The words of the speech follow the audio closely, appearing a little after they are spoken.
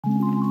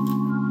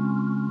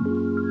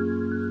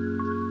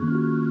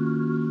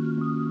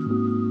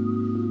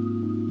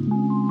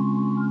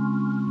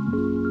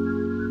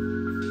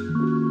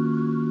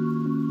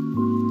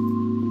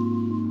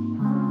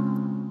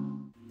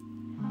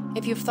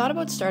you've thought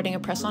about starting a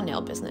press-on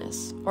nail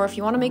business, or if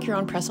you want to make your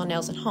own press-on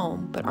nails at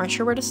home but aren't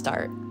sure where to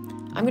start,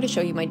 I'm going to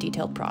show you my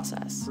detailed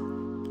process.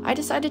 I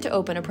decided to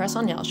open a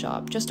press-on nail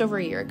shop just over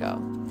a year ago.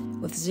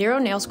 With zero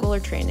nail school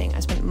or training, I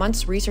spent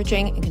months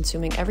researching and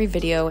consuming every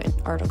video and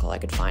article I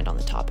could find on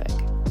the topic.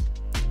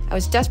 I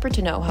was desperate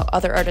to know how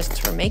other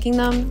artists were making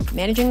them,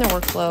 managing their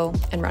workflow,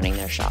 and running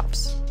their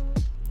shops.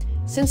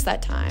 Since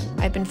that time,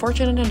 I've been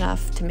fortunate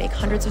enough to make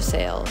hundreds of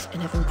sales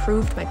and have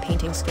improved my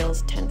painting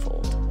skills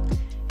tenfold.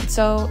 And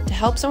so, to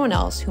help someone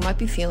else who might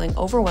be feeling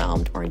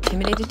overwhelmed or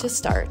intimidated to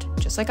start,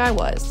 just like I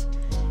was,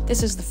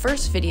 this is the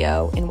first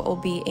video in what will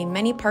be a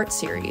many-part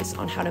series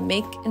on how to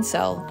make and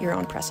sell your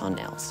own press-on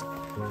nails.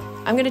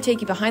 I'm going to take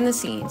you behind the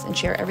scenes and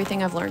share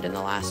everything I've learned in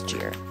the last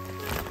year.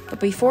 But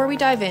before we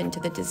dive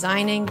into the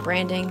designing,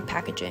 branding,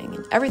 packaging,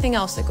 and everything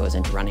else that goes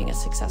into running a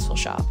successful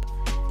shop,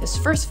 this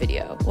first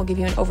video will give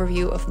you an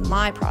overview of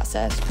my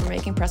process for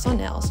making press-on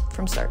nails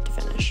from start to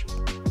finish.